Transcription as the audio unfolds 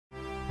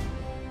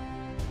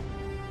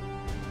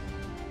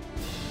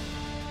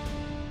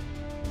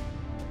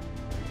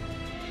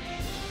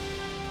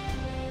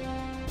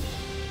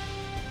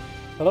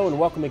Hello and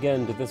welcome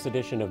again to this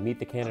edition of Meet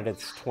the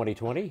Candidates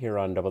 2020 here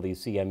on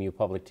WCMU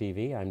Public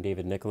TV. I'm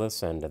David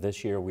Nicholas, and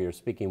this year we are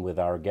speaking with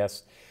our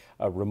guests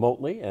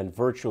remotely and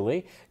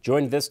virtually,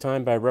 joined this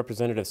time by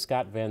Representative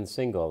Scott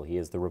VanSingel. He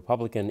is the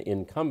Republican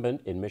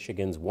incumbent in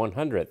Michigan's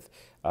 100th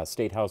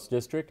State House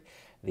District,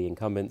 the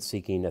incumbent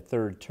seeking a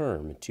third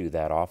term to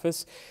that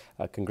office.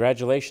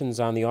 Congratulations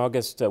on the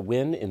August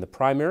win in the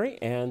primary,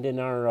 and in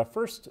our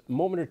first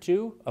moment or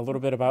two, a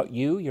little bit about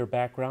you, your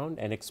background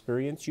and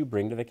experience you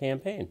bring to the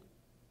campaign.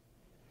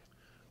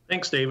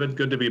 Thanks, David.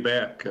 Good to be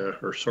back,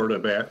 or sort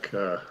of back.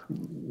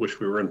 Wish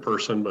we were in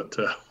person, but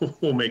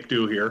we'll make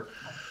do here.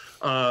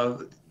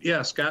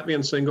 Yeah, Scott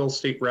VanSingel,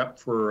 state rep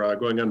for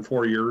going on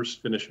 4 years,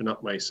 finishing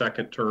up my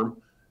second term.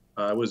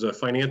 I was a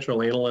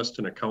financial analyst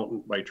and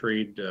accountant by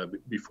trade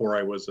before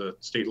I was a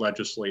state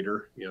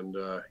legislator. And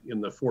in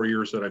the 4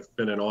 years that I've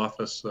been in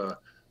office,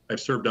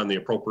 I've served on the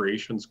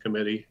Appropriations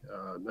Committee.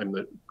 I'm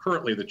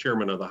currently the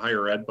chairman of the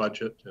Higher Ed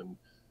budget, and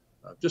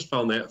just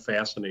found that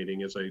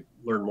fascinating as I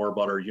learned more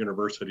about our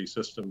university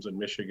systems in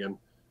Michigan.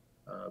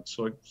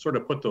 So I sort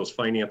of put those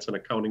finance and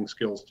accounting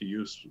skills to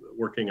use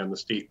working on the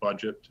state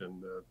budget,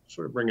 and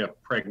sort of bring a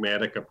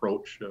pragmatic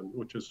approach,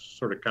 which is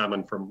sort of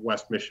common from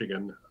West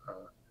Michigan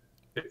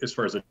as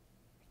far as the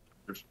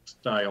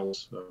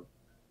styles.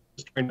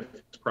 Just trying to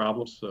fix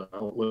problems,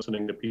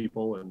 listening to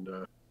people, and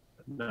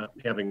not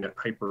having that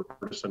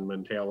hyper-partisan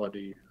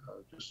mentality.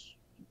 Just,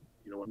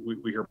 you know,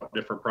 we hear about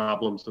different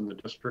problems in the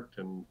district,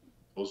 and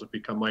those have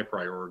become my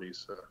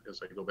priorities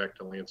as I go back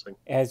to Lansing.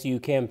 As you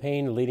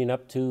campaign leading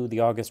up to the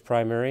August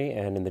primary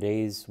and in the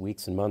days,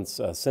 weeks, and months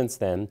since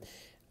then,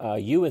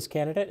 you as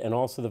candidate and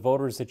also the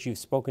voters that you've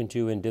spoken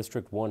to in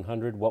District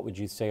 100, what would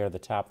you say are the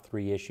top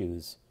 3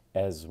 issues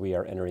as we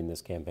are entering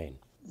this campaign?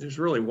 There's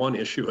really one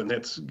issue, and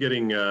that's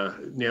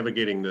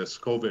navigating this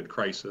COVID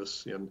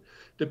crisis. And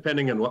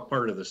depending on what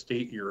part of the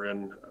state you're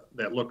in,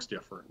 that looks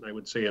different. I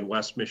would say in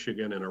West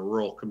Michigan, in a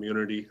rural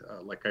community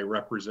like I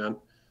represent,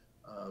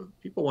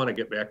 people want to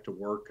get back to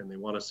work and they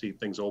want to see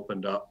things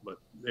opened up, but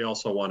they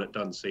also want it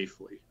done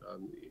safely.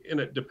 And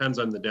it depends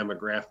on the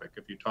demographic.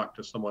 If you talk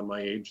to someone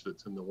my age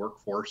that's in the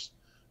workforce,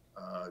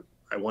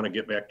 I want to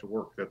get back to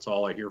work. That's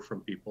all I hear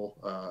from people.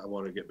 I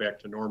want to get back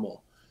to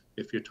normal.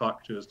 If you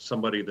talk to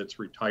somebody that's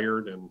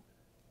retired and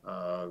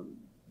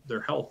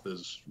their health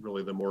is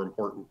really the more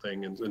important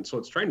thing. And so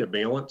it's trying to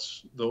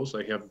balance those.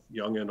 I have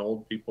young and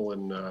old people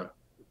and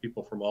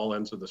people from all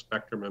ends of the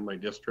spectrum in my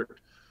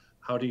district.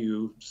 How do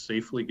you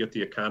safely get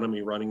the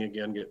economy running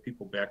again, get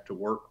people back to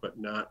work, but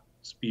not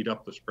speed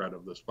up the spread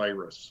of this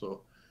virus?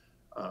 So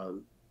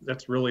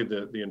that's really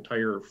the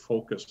entire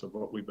focus of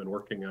what we've been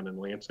working on in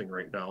Lansing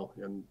right now.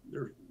 And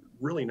there's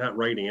really not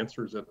right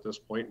answers at this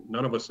point.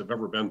 None of us have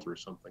ever been through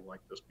something like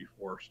this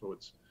before. So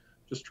it's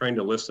just trying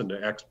to listen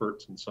to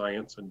experts in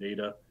science and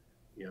data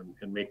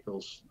and make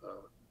those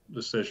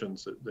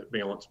decisions that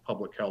balance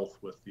public health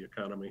with the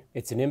economy.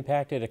 It's an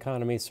impacted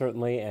economy,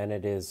 certainly, and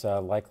it is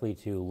likely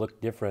to look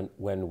different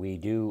when we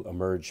do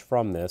emerge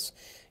from this.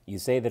 You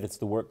say that it's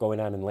the work going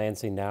on in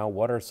Lansing now.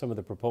 What are some of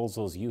the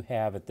proposals you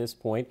have at this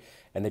point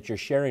and that you're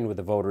sharing with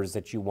the voters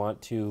that you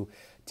want to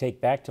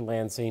take back to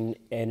Lansing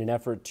in an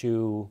effort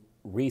to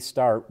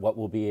restart what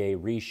will be a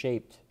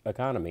reshaped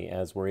economy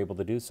as we're able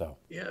to do so?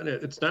 Yeah, and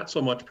it's not so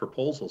much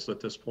proposals at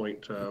this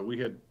point. We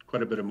had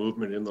quite a bit of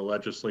movement in the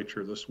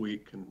legislature this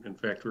week, and in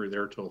fact, we were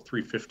there till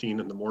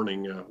 3:15 in the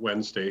morning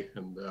Wednesday,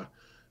 and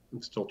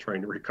I'm still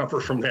trying to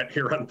recover from that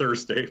here on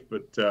Thursday.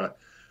 But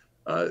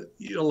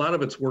you know, a lot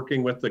of it's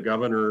working with the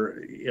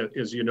governor.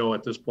 As you know,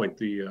 at this point,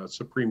 the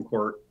Supreme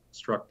Court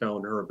struck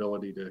down her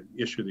ability to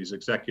issue these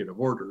executive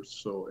orders.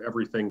 So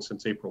everything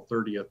since April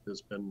 30th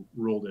has been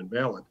ruled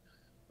invalid.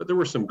 But there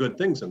were some good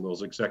things in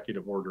those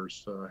executive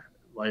orders,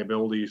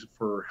 liabilities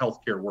for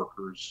healthcare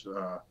workers,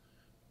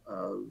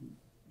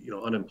 you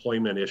know,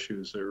 unemployment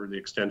issues, or the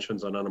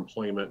extensions on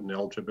unemployment and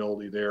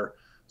eligibility there.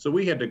 So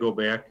we had to go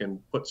back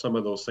and put some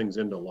of those things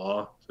into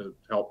law to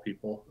help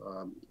people.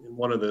 And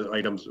one of the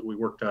items that we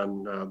worked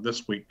on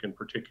this week in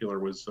particular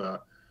was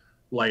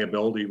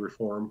liability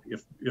reform.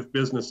 If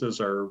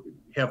businesses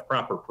have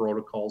proper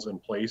protocols in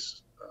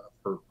place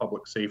for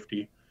public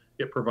safety,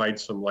 it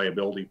provides some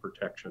liability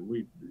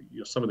protection.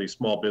 Some of these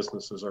small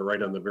businesses are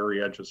right on the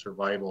very edge of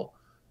survival.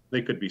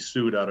 They could be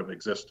sued out of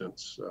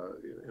existence.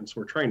 And so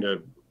we're trying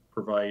to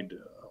provide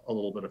a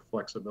little bit of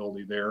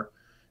flexibility there.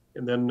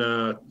 And then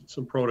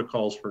some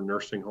protocols for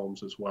nursing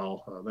homes as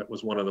well. That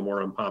was one of the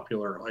more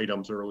unpopular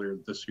items earlier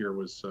this year,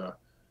 was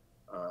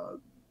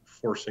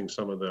forcing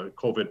some of the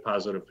COVID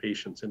positive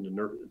patients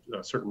into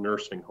certain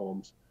nursing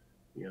homes.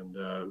 And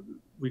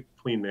we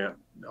cleaned that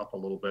up a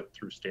little bit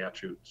through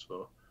statute.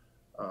 So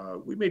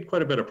we made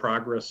quite a bit of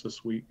progress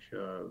this week.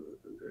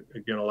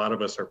 Again, a lot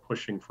of us are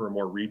pushing for a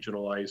more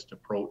regionalized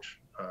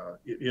approach.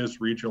 It is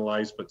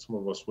regionalized, but some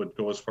of us would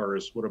go as far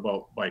as, what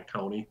about by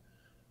county?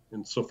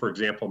 And so, for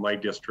example, my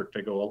district,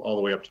 I go all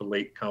the way up to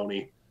Lake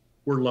County.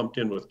 We're lumped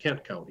in with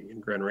Kent County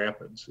in Grand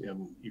Rapids,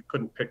 and you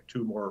couldn't pick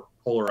two more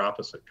polar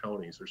opposite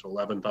counties. There's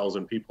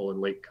 11,000 people in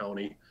Lake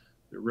County.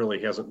 There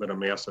really hasn't been a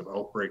massive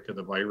outbreak of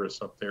the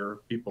virus up there.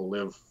 People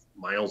live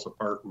miles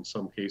apart in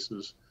some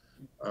cases.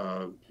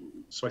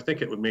 So I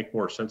think it would make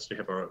more sense to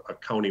have a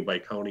county by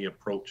county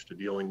approach to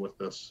dealing with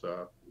this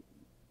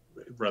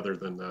rather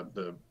than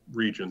the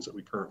regions that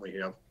we currently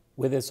have.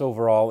 With this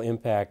overall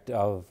impact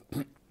of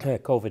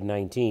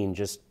COVID-19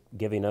 just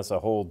giving us a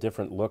whole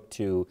different look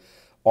to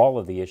all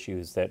of the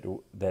issues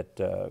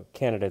that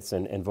candidates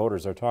and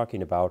voters are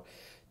talking about,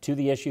 to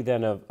the issue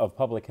then of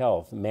public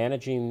health,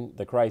 managing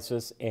the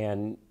crisis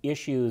and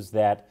issues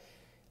that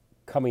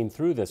coming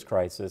through this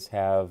crisis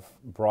have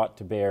brought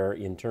to bear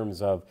in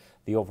terms of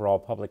the overall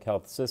public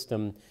health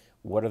system.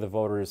 What are the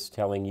voters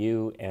telling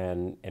you,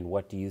 and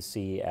what do you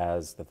see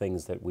as the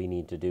things that we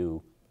need to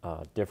do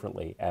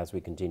differently as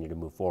we continue to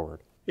move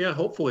forward? Yeah,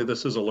 hopefully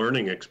this is a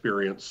learning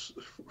experience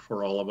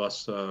for all of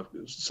us.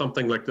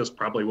 Something like this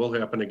probably will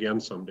happen again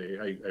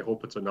someday. I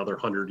hope it's another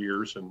 100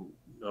 years and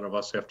none of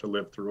us have to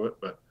live through it,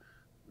 but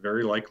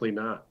very likely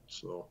not.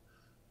 So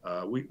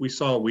we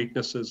saw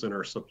weaknesses in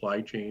our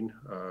supply chain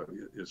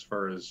as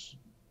far as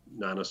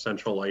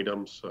non-essential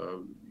items.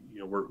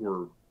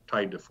 We're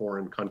tied to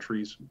foreign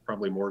countries,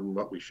 probably more than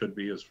what we should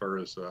be as far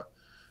as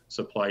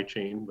supply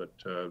chain,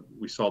 but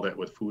we saw that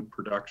with food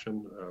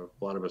production.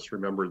 A lot of us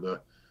remember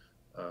the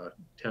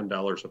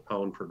 $10 a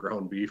pound for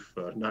ground beef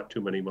not too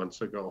many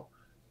months ago.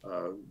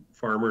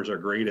 Farmers are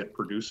great at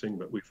producing,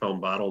 but we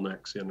found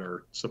bottlenecks in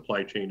our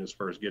supply chain as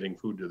far as getting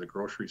food to the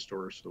grocery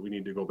stores. So we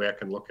need to go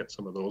back and look at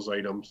some of those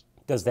items.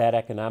 Does that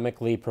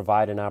economically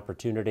provide an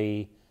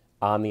opportunity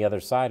on the other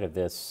side of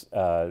this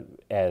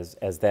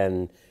as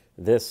then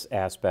this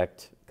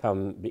aspect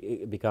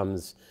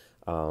becomes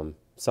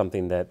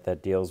something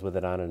that deals with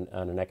it on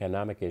an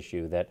economic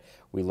issue, that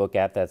we look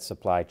at that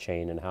supply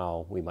chain and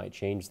how we might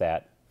change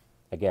that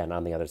again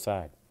on the other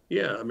side?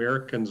 Yeah,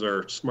 Americans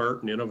are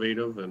smart and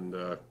innovative, and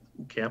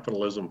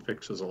capitalism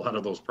fixes a lot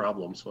of those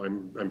problems. So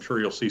I'm sure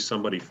you'll see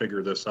somebody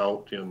figure this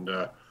out, and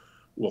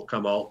we'll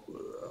come out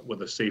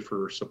with a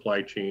safer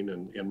supply chain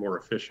and more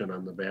efficient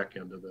on the back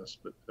end of this.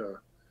 But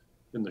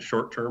in the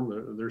short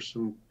term, there's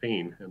some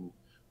pain, and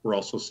we're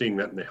also seeing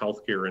that in the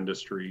healthcare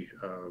industry.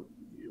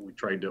 We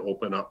tried to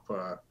open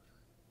up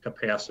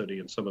capacity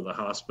in some of the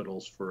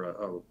hospitals for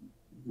a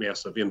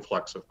massive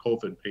influx of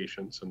COVID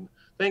patients, and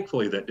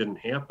thankfully that didn't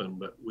happen,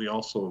 but we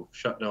also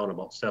shut down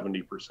about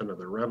 70% of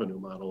the revenue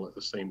model at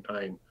the same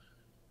time.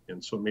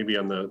 And so maybe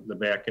on the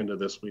back end of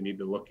this, we need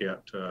to look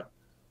at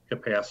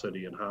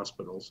capacity in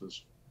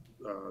hospitals.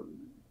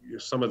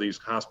 Some of these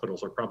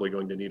hospitals are probably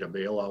going to need a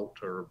bailout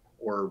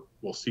or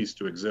will cease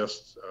to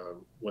exist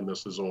when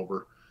this is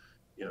over.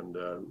 And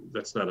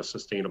that's not a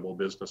sustainable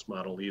business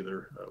model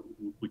either.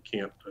 We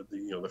can't,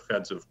 the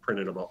feds have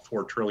printed about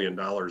 $4 trillion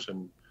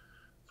in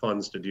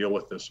funds to deal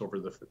with this over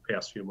the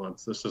past few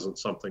months. This isn't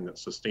something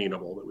that's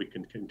sustainable, that we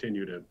can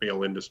continue to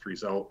bail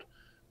industries out.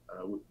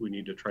 We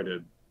need to try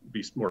to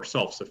be more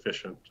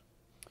self-sufficient.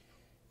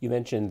 You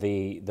mentioned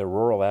the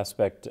rural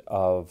aspect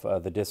of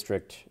the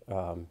district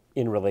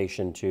in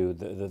relation to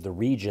the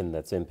region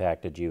that's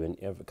impacted you,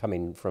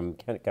 coming from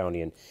Kent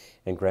County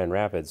and Grand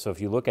Rapids. So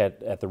if you look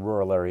at the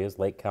rural areas,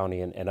 Lake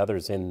County and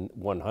others in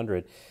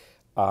 100,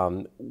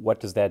 what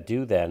does that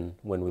do then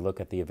when we look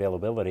at the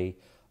availability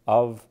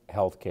of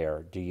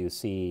healthcare? Do you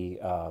see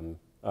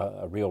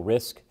a real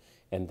risk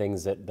and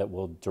things that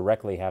will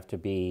directly have to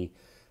be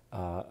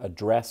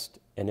addressed,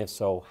 and if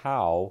so,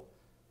 how,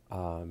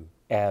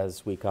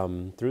 as we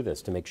come through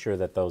this, to make sure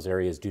that those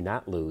areas do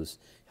not lose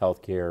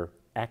healthcare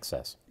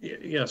access?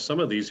 Yeah,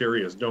 some of these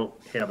areas don't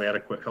have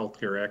adequate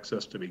healthcare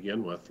access to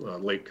begin with.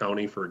 Lake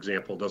County, for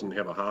example, doesn't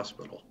have a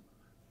hospital.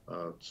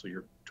 So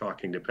you're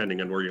talking,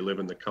 depending on where you live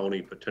in the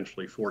county,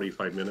 potentially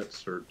 45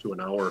 minutes or to an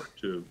hour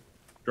to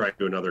drive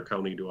to another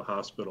county to a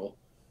hospital.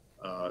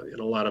 And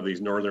a lot of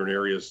these northern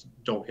areas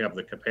don't have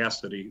the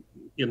capacity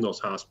in those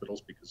hospitals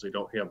because they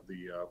don't have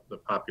the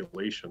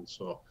population.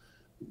 So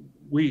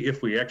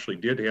if we actually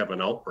did have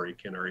an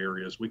outbreak in our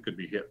areas, we could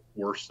be hit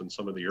worse than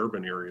some of the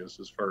urban areas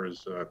as far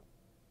as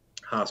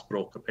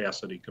hospital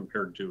capacity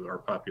compared to our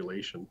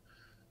population.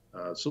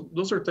 So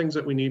those are things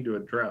that we need to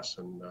address,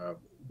 and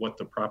what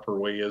the proper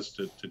way is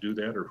to do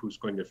that, or who's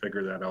going to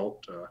figure that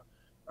out.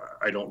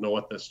 I don't know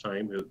at this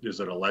time. Is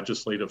it a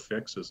legislative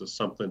fix? Is this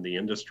something the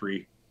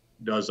industry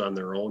does on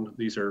their own?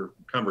 These are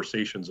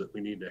conversations that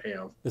we need to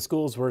have. The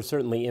schools were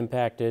certainly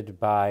impacted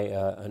by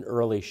an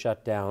early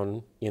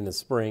shutdown in the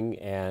spring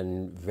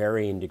and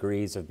varying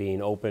degrees of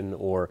being open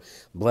or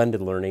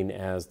blended learning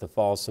as the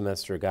fall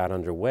semester got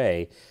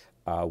underway.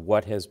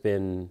 What has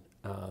been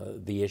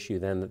the issue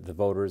then that the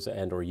voters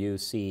and or you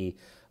see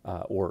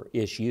or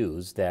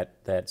issues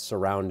that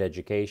surround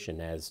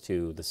education as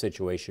to the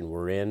situation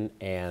we're in,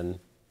 and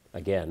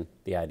again,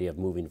 the idea of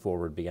moving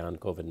forward beyond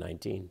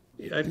COVID-19?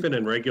 I've been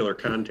in regular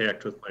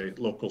contact with my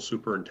local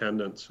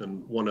superintendents,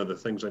 and one of the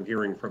things I'm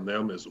hearing from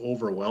them is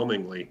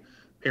overwhelmingly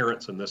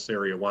parents in this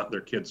area want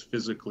their kids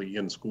physically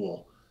in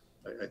school.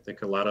 I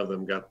think a lot of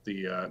them got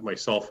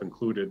myself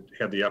included,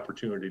 had the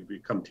opportunity to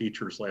become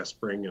teachers last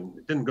spring, and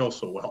it didn't go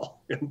so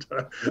well. And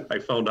I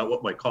found out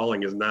what my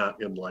calling is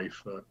not in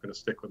life. I'm going to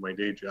stick with my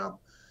day job.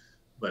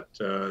 But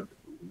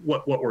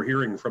what we're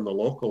hearing from the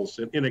locals,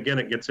 and again,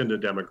 it gets into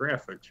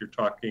demographics. You're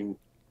talking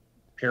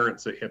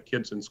parents that have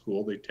kids in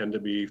school. They tend to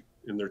be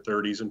in their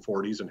 30s and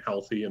 40s and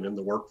healthy and in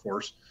the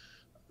workforce.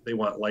 They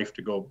want life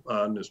to go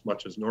on as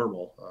much as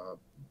normal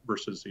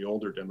versus the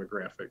older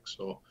demographics.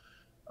 So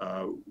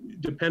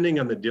depending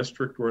on the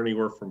district, we're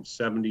anywhere from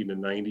 70 to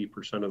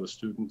 90% of the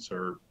students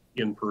are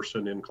in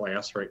person in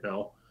class right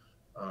now.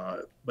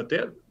 But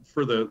that,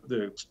 for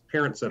the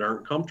parents that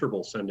aren't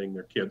comfortable sending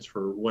their kids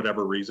for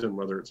whatever reason,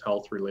 whether it's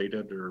health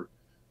related or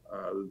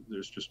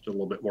there's just a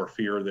little bit more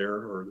fear there,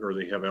 or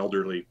they have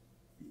elderly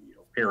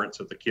parents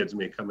that the kids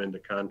may come into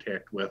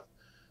contact with.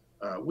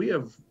 We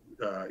have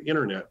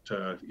internet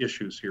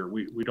issues here.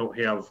 We don't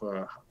have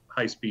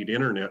high-speed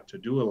internet to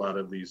do a lot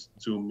of these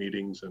Zoom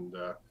meetings and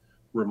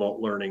remote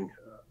learning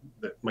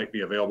that might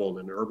be available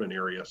in an urban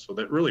area. So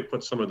that really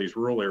puts some of these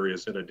rural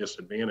areas at a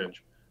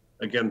disadvantage.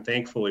 Again,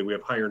 thankfully, we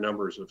have higher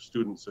numbers of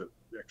students that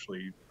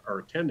actually are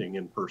attending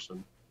in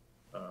person,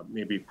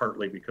 maybe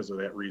partly because of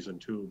that reason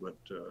too.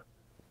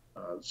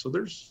 But so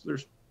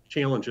there's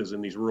challenges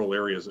in these rural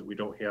areas that we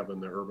don't have in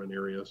the urban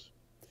areas.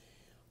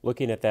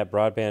 Looking at that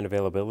broadband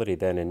availability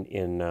then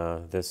in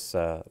this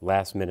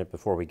last minute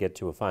before we get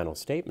to a final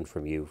statement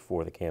from you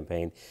for the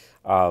campaign,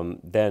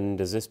 then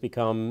does this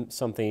become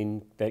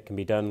something that can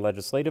be done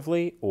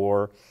legislatively,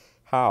 or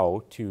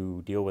how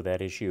to deal with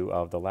that issue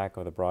of the lack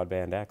of the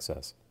broadband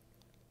access?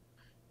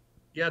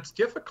 Yeah, it's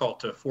difficult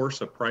to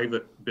force a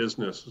private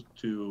business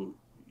to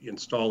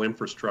install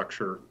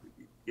infrastructure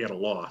at a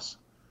loss.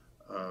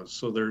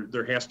 So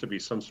there has to be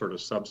some sort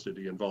of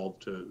subsidy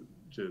involved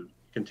to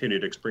continue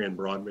to expand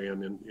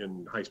broadband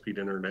and high-speed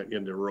internet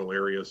into rural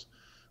areas.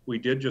 We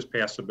did just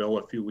pass a bill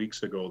a few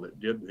weeks ago that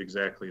did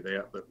exactly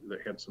that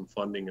had some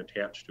funding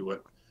attached to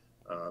it.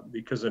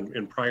 Because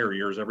in prior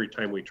years, every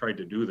time we tried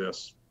to do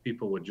this,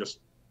 people would just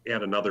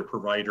add another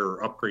provider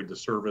or upgrade the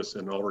service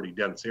in already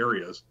dense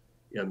areas,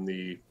 and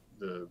the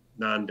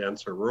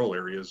non-dense or rural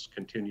areas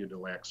continue to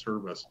lack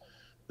service.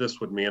 This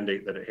would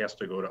mandate that it has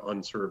to go to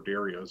unserved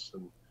areas,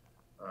 and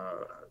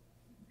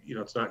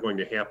it's not going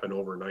to happen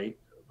overnight.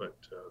 But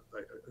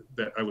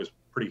I was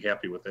pretty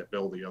happy with that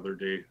bill the other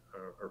day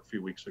or a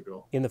few weeks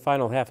ago. In the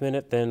final half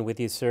minute then with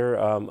you, sir,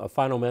 a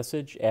final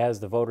message as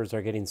the voters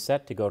are getting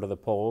set to go to the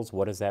polls.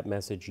 What is that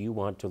message you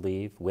want to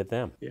leave with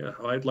them? Yeah,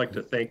 I'd like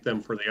to thank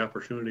them for the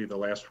opportunity the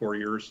last 4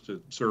 years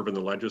to serve in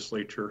the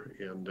legislature.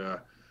 And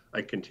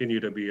I continue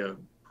to be a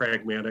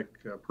pragmatic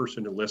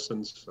person who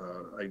listens.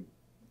 I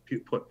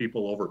put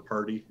people over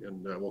party,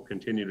 and will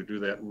continue to do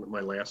that in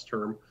my last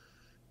term.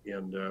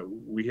 And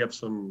we have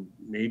some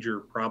major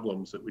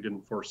problems that we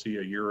didn't foresee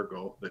a year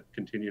ago that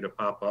continue to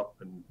pop up,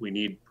 and we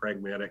need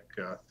pragmatic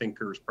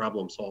thinkers,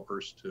 problem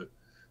solvers to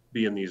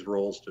be in these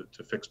roles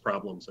to fix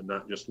problems and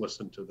not just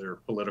listen to their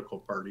political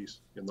parties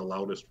in the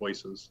loudest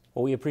voices.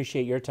 Well, we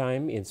appreciate your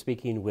time in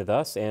speaking with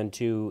us, and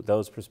to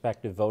those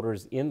prospective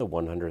voters in the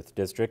 100th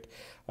District.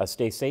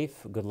 Stay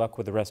safe. Good luck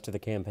with the rest of the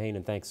campaign,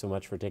 and thanks so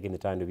much for taking the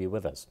time to be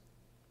with us.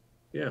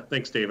 Yeah,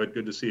 thanks, David.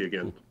 Good to see you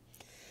again.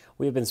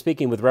 We have been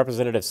speaking with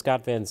Representative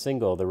Scott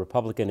VanSingel, the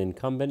Republican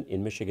incumbent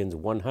in Michigan's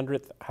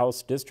 100th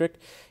House District.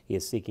 He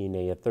is seeking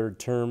a third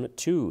term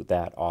to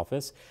that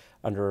office.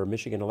 Under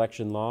Michigan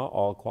election law,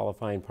 all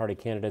qualifying party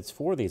candidates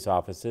for these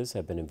offices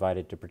have been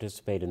invited to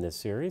participate in this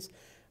series.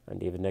 I'm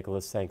David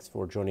Nicholas. Thanks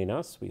for joining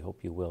us. We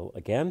hope you will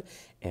again.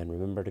 And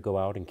remember to go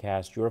out and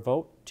cast your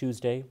vote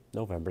Tuesday,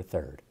 November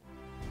 3rd.